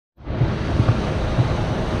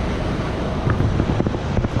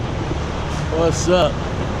What's up,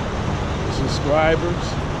 subscribers,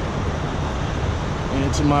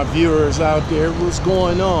 and to my viewers out there, what's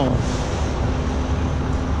going on?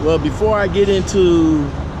 Well, before I get into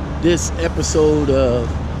this episode of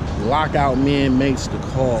Lockout Men Makes the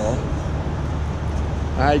Call,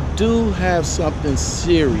 I do have something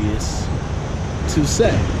serious to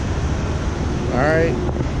say. All right.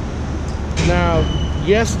 Now,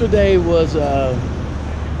 yesterday was a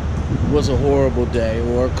horrible day,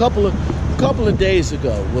 or a couple of days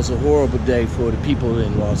ago was a horrible day for the people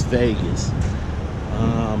in Las Vegas.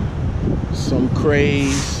 Some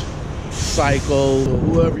craze, psycho, or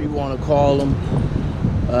whoever you want to call them,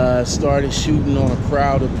 started shooting on a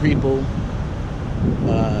crowd of people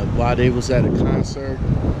while they was at a concert.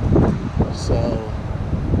 So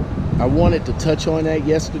I wanted to touch on that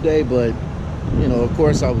yesterday, but you know, of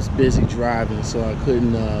course I was busy driving, so I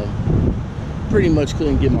pretty much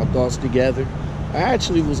couldn't get my thoughts together. I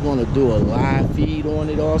actually was going to do a live feed on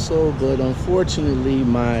it also, but unfortunately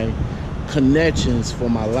my connections for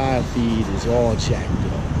my live feed is all jacked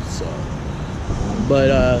up. So,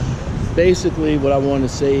 but basically what I want to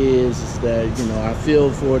say is that, you know, I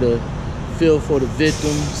feel for the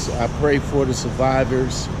victims. I pray for the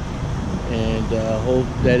survivors, and hope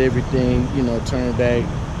that everything, you know, turn back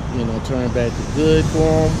to good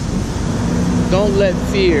for them. Don't let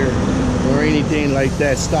fear or anything like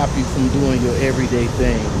that stop you from doing your everyday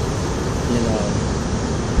thing. You know,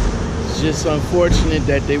 it's just unfortunate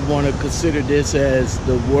that they want to consider this as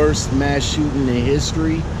the worst mass shooting in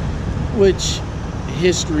history, which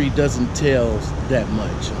history doesn't tell that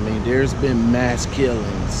much. I mean, there's been mass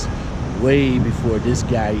killings way before this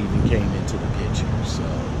guy even came into the picture. So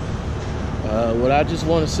what I just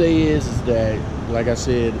want to say is that, like I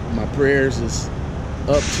said, my prayers is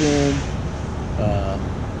up to them.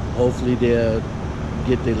 Hopefully they'll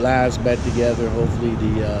get their lives back together. Hopefully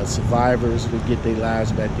the survivors will get their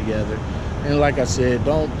lives back together. And like I said,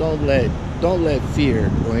 don't let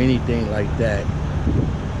fear or anything like that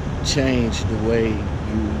change the way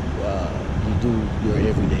you do your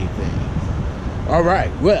everyday thing. All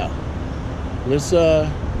right, well, let's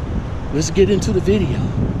get into the video.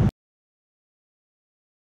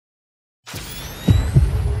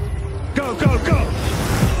 Go, go, go!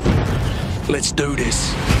 Let's do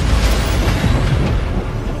this.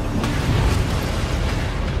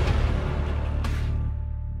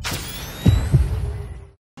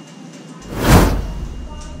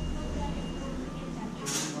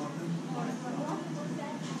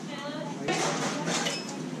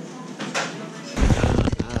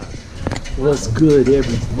 What's good,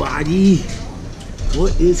 everybody?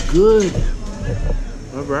 What is good?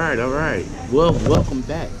 All right. Well, welcome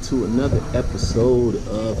back to another episode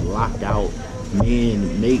of Lockout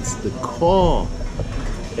Men Makes the Call.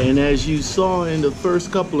 And as you saw in the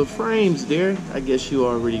first couple of frames there, I guess you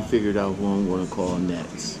already figured out who I'm going to call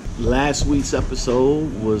next. Last week's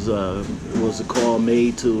episode was a call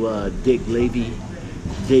made to Dick Levy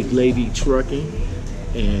Trucking,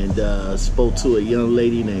 and spoke to a young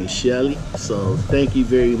lady named Shelly. So thank you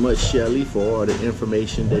very much, Shelly, for all the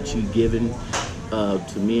information that you've given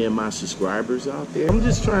to me and my subscribers out there. I'm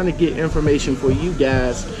just trying to get information for you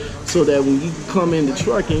guys so that when you come into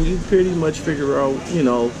trucking, you pretty much figure out, you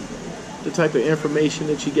know, the type of information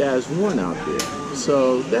that you guys want out there.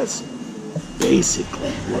 So that's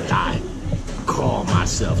basically what I call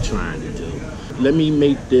myself trying to do. Let me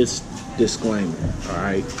make this disclaimer, all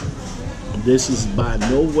right? This is by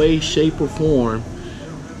no way, shape, or form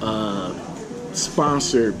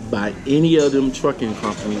sponsored by any of them trucking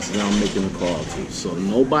companies that I'm making a call to. So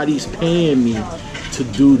nobody's paying me to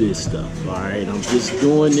do this stuff, all right? I'm just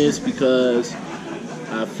doing this because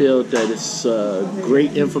I feel that it's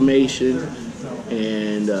great information,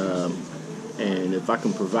 and if I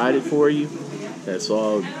can provide it for you, that's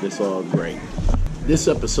all great. This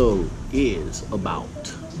episode is about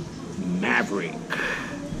Maverick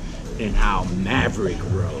and how Maverick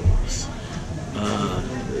rose.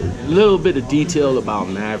 A little bit of detail about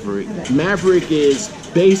Maverick. Maverick is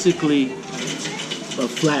basically a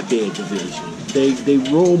flatbed division. They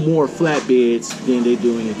roll more flatbeds than they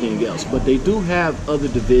do anything else, but they do have other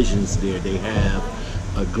divisions there. They have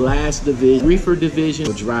a glass division, reefer division,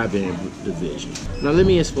 a drive-in division. Now let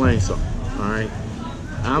me explain something, all right?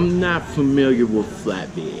 I'm not familiar with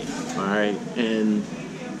flatbed, all right? And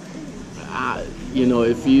you know,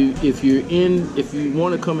 if you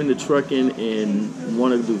want to come into trucking and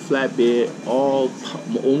want to do flatbed,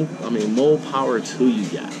 more power to you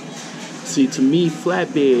guys. See, to me,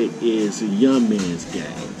 flatbed is a young man's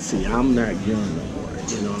game. See, I'm not young no more.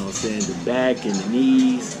 You know what I'm saying? The back and the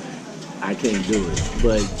knees, I can't do it.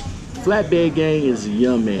 But Flatbed gang is a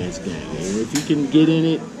young man's gang, and if you can get in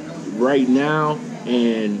it right now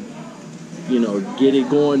and, you know, get it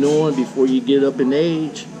going on before you get up in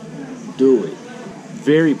age, do it.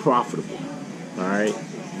 Very profitable. All right,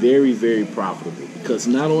 very, very profitable, because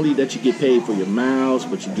not only that you get paid for your miles,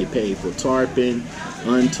 but you get paid for tarping,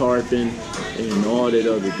 untarping, and all that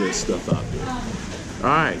other good stuff out there.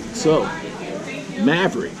 All right, so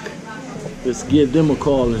Maverick, let's give them a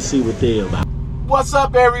call and see what they're about. What's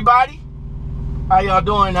up, everybody? How y'all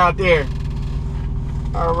doing out there?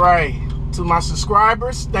 All right, to my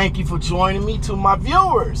subscribers, thank you for joining me. To my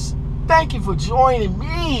viewers, thank you for joining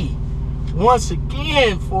me once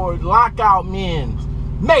again for Lockout Men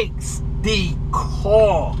Makes the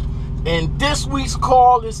Call. And this week's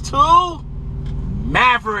call is to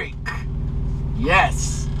Maverick.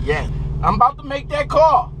 Yes, I'm about to make that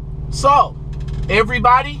call. So,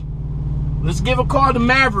 everybody, let's give a call to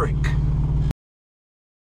Maverick.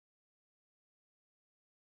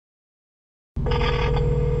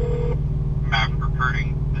 Maverick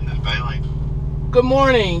Recruiting, this is Bailey. Good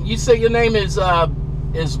morning. You say your name is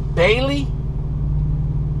Bailey?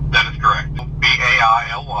 That is correct.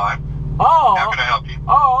 B-A-I-L-Y. Oh. How can I help you?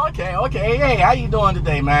 Oh, okay. Hey, how you doing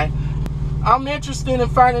today, man? I'm interested in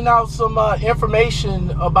finding out some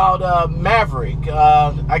information about Maverick.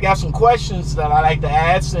 I got some questions that I like to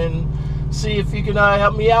ask and see if you can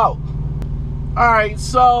help me out. All right,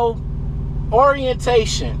 so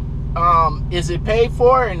orientation. Is it paid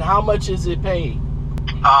for, and how much is it paid?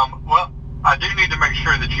 Well, I do need to make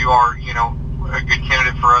sure that you are, you know, a good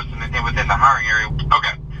candidate for us and within the hiring area.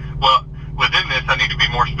 Okay. Well, within this, I need to be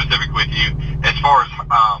more specific with you. As far as,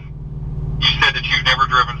 you said that you've never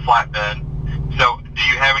driven flatbed. So, do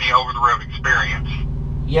you have any over-the-road experience?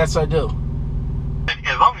 Yes, I do. And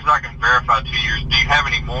as long as I can verify 2 years, do you have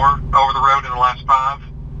any more over-the-road in the last 5?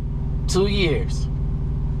 2 years.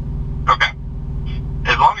 Okay.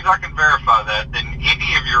 As long as I can verify that, then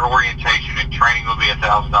any of your orientation and training will be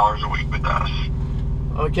 $1,000 a week with us.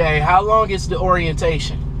 Okay, how long is the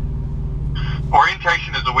orientation?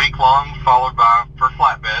 Orientation is a week long, followed by, for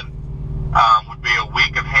flatbed, would be a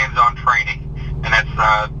week of hands-on training. And that's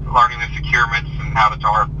learning the securements and how to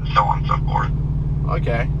tarp and so on and so forth.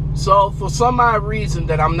 Okay. So for some odd reason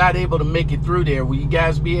that I'm not able to make it through there, will you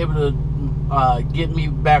guys be able to get me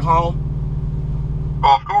back home?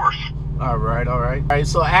 Well, of course. All right.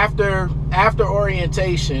 So after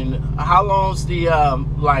orientation, how long's the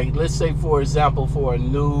like, let's say for example, for a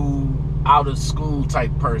new out of school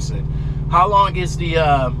type person, how long is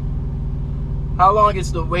the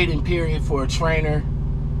waiting period for a trainer,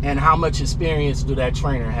 and how much experience do that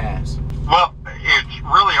trainer has? Well, it's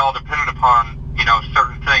really all dependent upon, you know,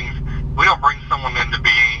 certain things. We don't bring someone in to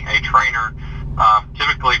be a trainer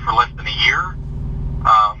typically for less than a year.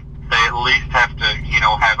 They at least have to, you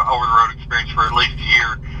know, have over-the-road experience for at least a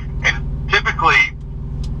year. And typically,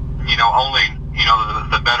 you know, only, you know,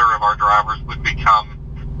 the better of our drivers would become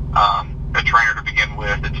a trainer to begin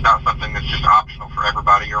with. It's not something that's just optional for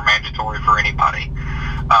everybody or mandatory for anybody.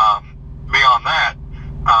 Beyond that,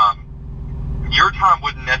 your time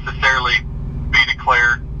wouldn't necessarily be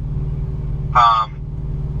declared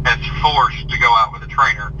as forced to go out with a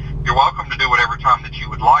trainer. You're welcome to do whatever time that you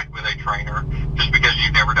would like with a trainer, just because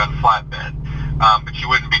you've never done flatbed. But you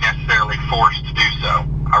wouldn't be necessarily forced to do so.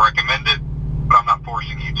 I recommend it, but I'm not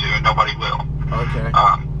forcing you to, and nobody will. Okay.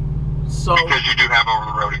 So because you do have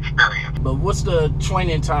over-the-road experience. But what's the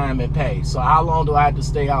training time and pay? So how long do I have to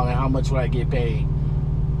stay out, and how much would I get paid?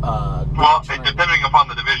 Well, depending upon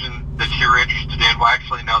the division that you're interested in, well,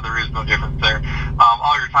 actually, no, there is no difference there.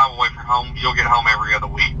 All your time away from home, you'll get home every other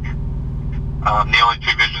week. The only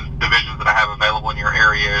two divisions that I have available in your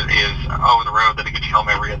area is over the road that get you home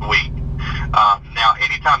every other week. Now,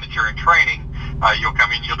 anytime that you're in training, you'll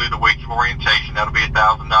come in, you'll do the week of orientation, that'll be $1,000.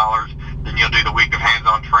 Then you'll do the week of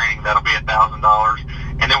hands-on training, that'll be $1,000.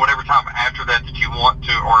 And then whatever time after that that you want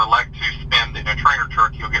to or elect to spend in a trainer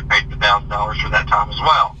truck, you'll get paid $1,000 for that time as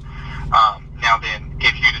well. Now then,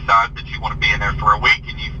 if you decide that you want to be in there for a week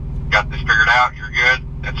and you've got this figured out, you're good,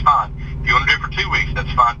 that's fine. If you want to do it for 2 weeks,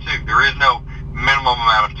 that's fine too. There is no minimum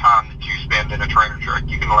amount of time that you spend in a trainer truck.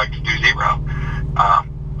 You can elect to do 0,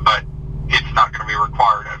 but it's not going to be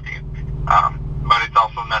required of you. But it's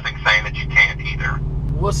also nothing saying that you can't either.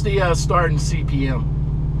 What's the starting CPM?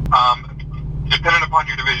 Depending upon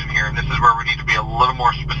your division here, and this is where we need to be a little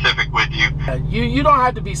more specific with you. You don't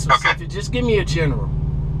have to be specific. Okay. Just give me a general.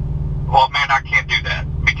 Well, man, I can't do that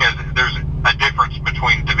because there's a difference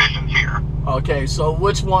between divisions here. Okay, so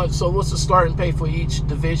which one? So what's the starting pay for each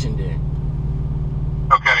division then?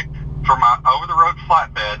 Okay, for my over-the-road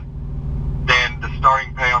flatbed, then the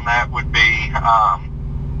starting pay on that would be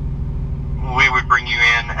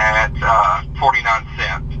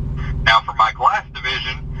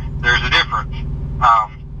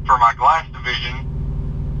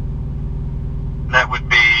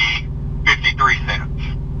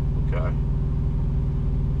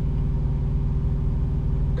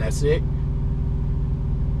That's it?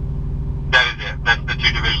 That is it. That's the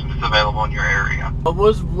 2 divisions that's available in your area.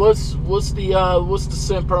 What's the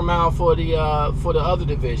cent per mile for the other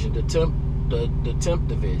division, the temp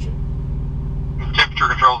division? Temperature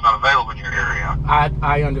control is not available in your area.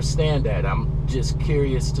 I understand that. I'm just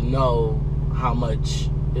curious to know how much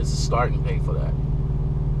is the starting pay for that.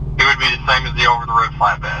 It would be the same as the over-the-road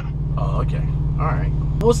flatbed. Oh, okay. All right.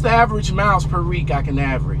 What's the average miles per week I can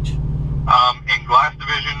average? In glass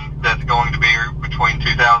division, that's going to be between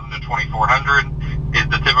 2,000 to 2,400 is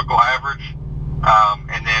the typical average.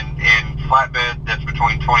 And then in flatbed, that's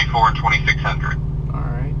between 2,400 and 2,600. All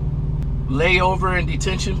right. Layover and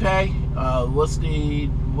detention pay? We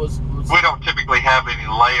don't typically have any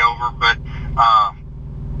layover, but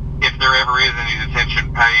if there ever is any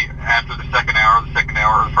detention pay after the second hour, the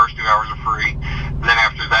first 2 hours are free. Then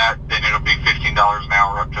after that, then it'll be $15 an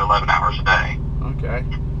hour up to 11 hours a day. Okay.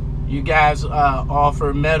 You guys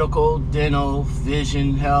offer medical, dental,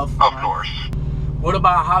 vision, health? Of course. What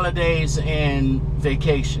about holidays and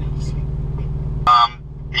vacations?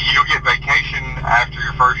 You'll get vacation after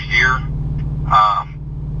your first year,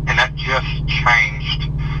 and that just changed.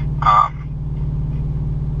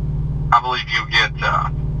 I believe you'll get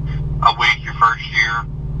a week your first year,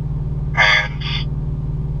 and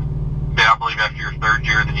then I believe after your third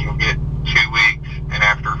year, then you'll get 2 weeks, and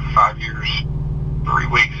after 5 years, 3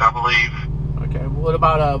 weeks, I believe. Okay. What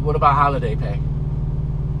about holiday pay?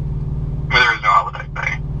 There is no holiday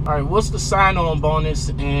pay. All right. What's the sign-on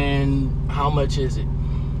bonus, and how much is it?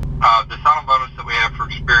 The sign-on bonus that we have for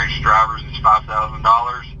experienced drivers is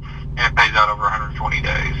 $5,000, and it pays out over 120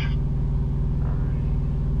 days.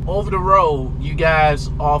 Over the road, you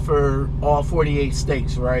guys offer all 48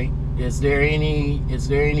 states, right? Is there any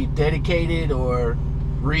dedicated or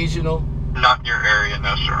regional? Not in your area,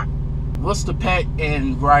 no, sir. What's the pet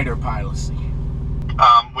and rider policy?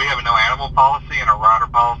 We have a no animal policy, and our rider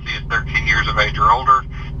policy is 13 years of age or older.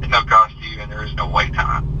 It's no cost to you, and there is no wait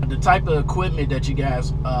time. The type of equipment that you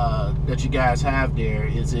guys have there,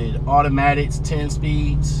 is it automatics, 10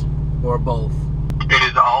 speeds, or both? It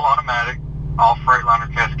is all automatic, all Freightliner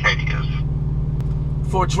Cascadias.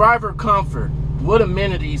 For driver comfort, what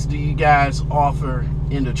amenities do you guys offer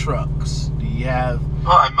in the trucks? Do you have?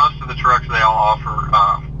 Well, in most of the trucks, they all offer.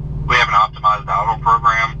 We have an optimized auto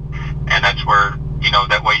program, and that's where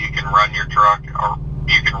that way you can run your truck, or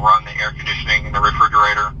you can run the air conditioning and the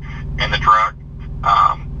refrigerator in the truck.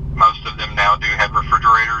 Most of them now do have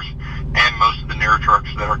refrigerators, and most of the newer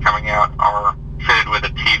trucks that are coming out are fitted with a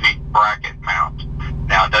TV bracket mount.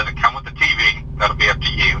 Now, it doesn't come with a TV. That'll be up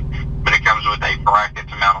to you, but it comes with a bracket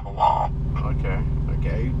to mount on the wall. Okay.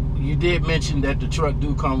 You did mention that the truck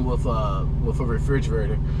do come with a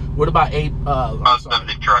refrigerator. What about most of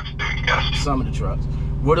the trucks do, yes. Some of the trucks.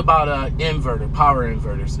 What about inverter, power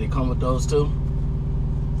inverters? They come with those too?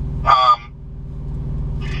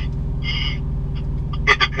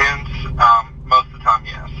 It depends. Most of the time,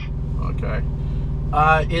 yes. Okay.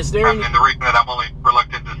 Is there any... And the reason that I'm only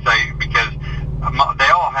reluctant to say, because they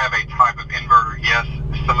all have a type of inverter, yes.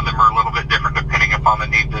 Some of them are a little bit different depending upon the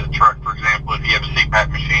needs of the truck. For example, if you have a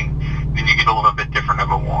CPAP machine, then you get a little bit different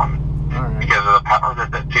of a one. All right. Because of the power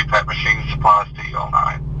that CPAP machine supplies to you all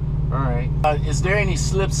night. All right. Is there any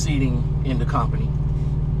slip seating in the company?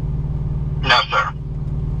 No, sir.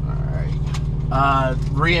 All right.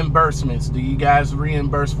 Reimbursements. Do you guys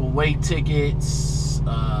reimburse for weight tickets?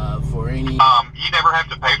 For any? You never have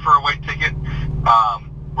to pay for a weight ticket.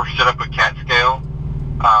 We're set up with CAT scale.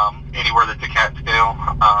 Anywhere that's a CAT scale.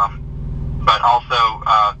 But also,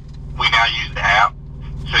 we now use the app,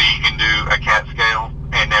 so you can do a CAT scale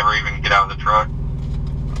and never even get out of the truck.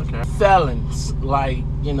 Okay. Felons, like,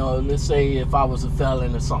 let's say if I was a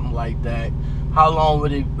felon or something like that, how long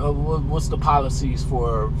would it? What's the policies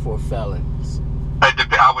for felons? I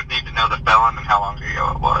would need to know the felon and how long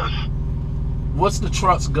ago it was. What's the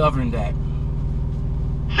trucks governed at?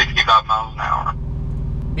 65 miles an hour.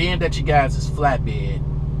 Being that you guys is flatbed,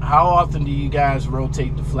 how often do you guys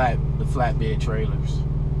rotate the flatbed trailers?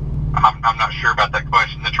 I'm not sure about that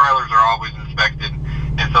question. The trailers are always inspected,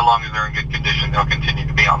 and so long as they're in good condition, they'll continue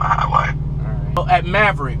to be on the highway. All right. Well, at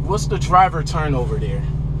Maverick, what's the driver turnover there?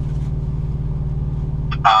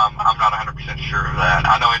 I'm not 100% sure of that.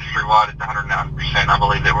 I know industry-wide it's 109%. I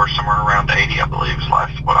believe they were somewhere around 80, I believe, is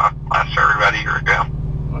what I last heard about a year ago.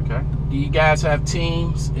 Okay. Do you guys have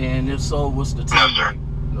teams? And if so, what's the team? No, sir.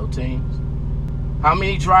 No teams? How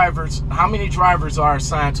many drivers are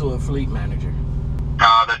assigned to a fleet manager?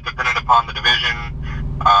 That's dependent upon the division,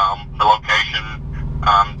 the location,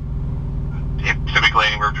 typically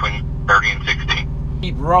anywhere between 30 and 60.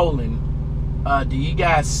 Keep rolling. Do you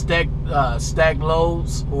guys stack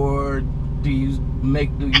loads, or do you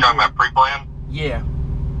You talking about pre-plan? Yeah.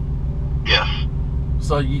 Yes.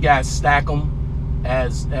 So you guys stack them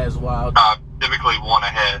as wild? Typically one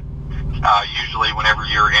ahead. Usually whenever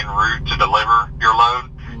you're en route to deliver your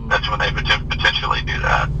load, that's when they potentially do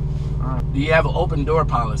that. Do you have an open door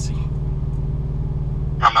policy?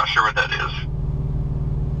 I'm not sure what that is.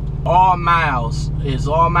 All miles. Is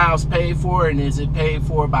all miles paid for, and is it paid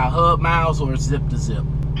for by hub miles or zip to zip?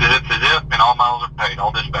 Zip to zip, and all miles are paid,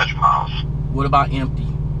 all dispatch miles. What about empty?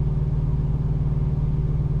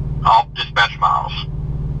 All dispatch miles.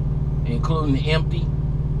 Including the empty?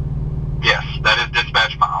 Yes, that is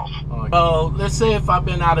dispatch miles. So let's say if I've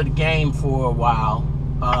been out of the game for a while,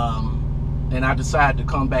 and I decide to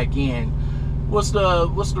come back in, what's the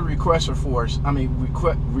refresher course?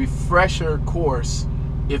 Refresher course,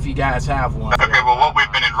 if you guys have one. Okay, well, what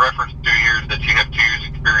we've been in reference to here is that you have 2 years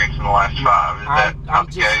experience in the last 5. Is that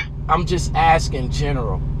not the case? I'm just asking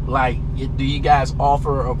general. Like, do you guys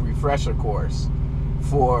offer a refresher course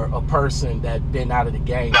for a person that's been out of the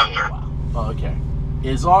game No, for sir. a while? Oh, okay.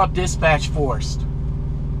 Is all dispatch forced?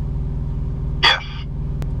 Yes.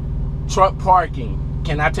 Truck parking.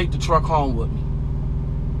 Can I take the truck home with me?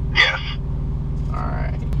 Yes.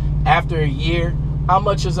 Alright. After a year, how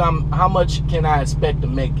much can I expect to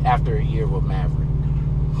make after a year with Maverick?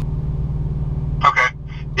 Okay.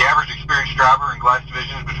 The average experienced driver in glass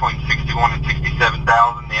division is between 61 and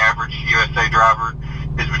 67,000. The average USA driver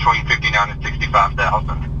is between 59 and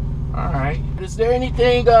 65,000. Alright. Is there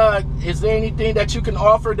anything that you can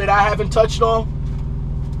offer that I haven't touched on?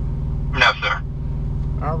 No, sir.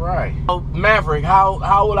 All right. So, Maverick,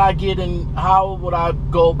 how would I get in? How would I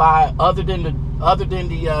go by other than the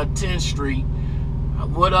 10th Street?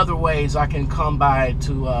 What other ways I can come by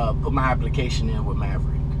to put my application in with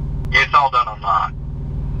Maverick? It's all done online,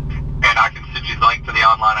 and I can send you the link to the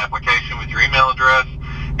online application with your email address,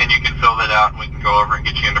 and you can fill that out, and we can go over and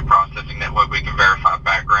get you into processing. That way, we can verify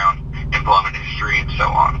background, employment history, and so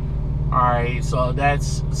on. All right. So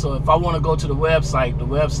if I want to go to the website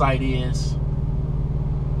is.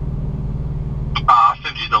 I'll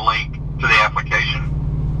send you the link to the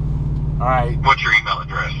application. All right. What's your email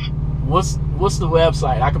address? What's the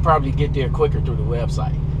website? I could probably get there quicker through the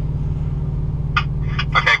website.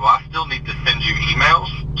 Okay, well, I still need to send you emails.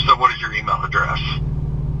 So what is your email address?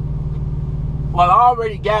 Well, I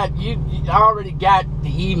already got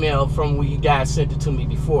the email from when you guys sent it to me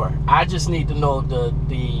before. I just need to know the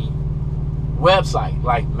website,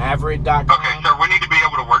 like maverick.com. Okay, sir, we need to be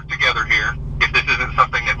able to work together here. If this isn't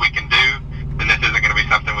something that we can do, then this isn't going to be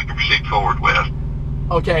something we can proceed forward with.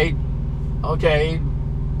 Okay.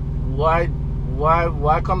 Why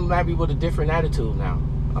come at me with a different attitude now?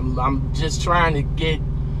 I'm just trying to get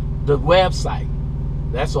the website.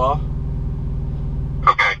 That's all.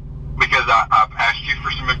 Okay, because I've asked you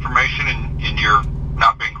for some information and you're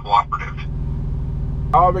not being cooperative.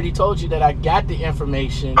 I already told you that I got the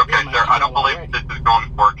information. Okay, sir, I don't believe this is going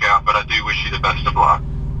to work out, but I do wish you the best of luck.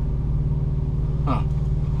 Huh.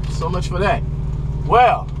 So much for that.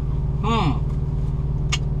 Well,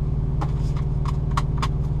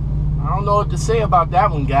 I don't know what to say about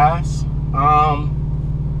that one, guys.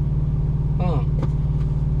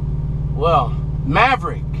 Well,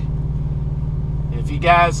 Maverick, if you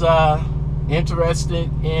guys are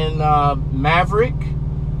interested in Maverick,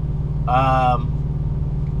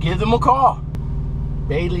 give them a call.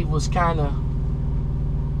 Bailey was kind of,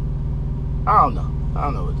 I don't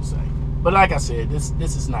know what to say. But like I said, this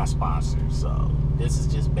is not sponsored, so this is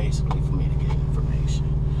just basically for me to get information.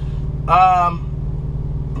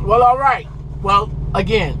 Well, all right. Well,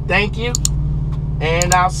 again, thank you.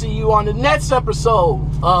 And I'll see you on the next episode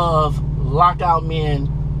of Lockout Men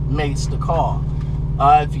Makes the Call.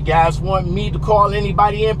 If you guys want me to call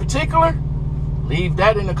anybody in particular, leave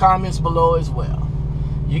that in the comments below as well.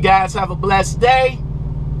 You guys have a blessed day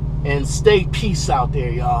and stay peace out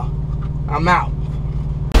there, y'all. I'm out.